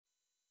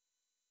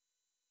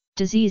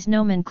Disease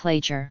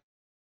nomenclature.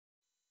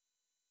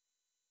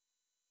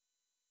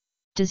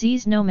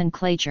 Disease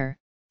nomenclature,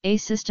 a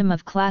system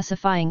of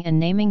classifying and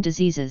naming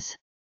diseases.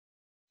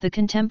 The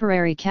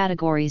contemporary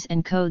categories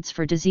and codes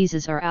for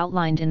diseases are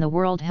outlined in the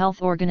World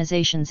Health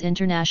Organization's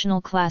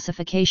International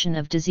Classification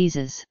of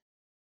Diseases.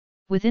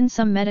 Within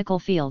some medical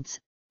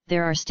fields,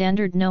 there are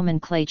standard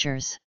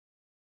nomenclatures.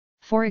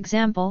 For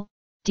example,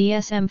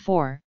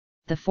 DSM-IV,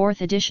 the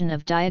fourth edition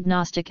of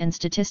Diagnostic and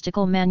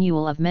Statistical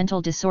Manual of Mental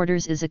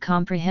Disorders, is a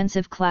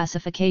comprehensive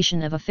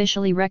classification of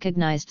officially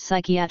recognized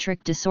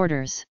psychiatric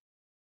disorders.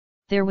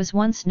 There was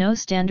once no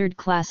standard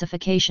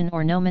classification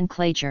or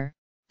nomenclature,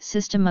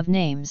 system of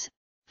names,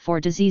 for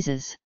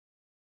diseases.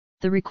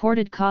 The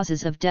recorded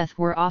causes of death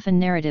were often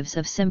narratives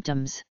of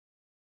symptoms.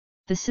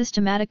 The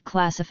systematic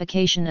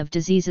classification of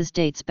diseases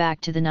dates back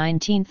to the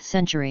 19th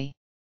century.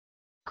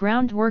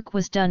 Groundwork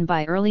was done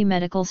by early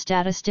medical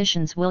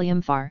statisticians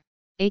William Farr,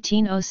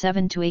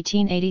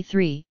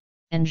 1807–1883,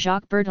 and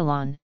Jacques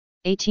Bertillon,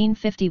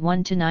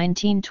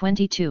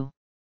 1851–1922.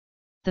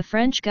 The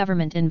French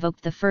government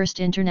invoked the First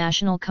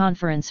International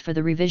Conference for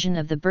the revision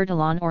of the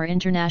Bertillon or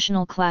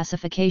International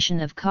Classification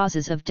of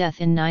Causes of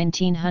Death in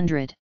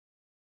 1900.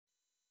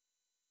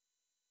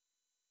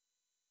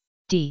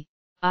 D.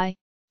 I.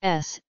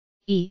 S.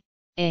 E.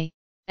 A.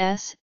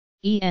 S.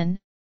 E. N.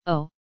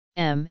 O.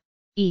 M.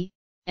 E.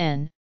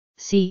 N.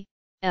 C.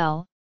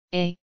 L.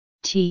 A.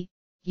 T.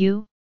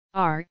 U.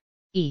 R.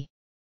 E.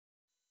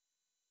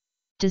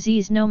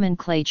 Disease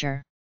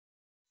nomenclature.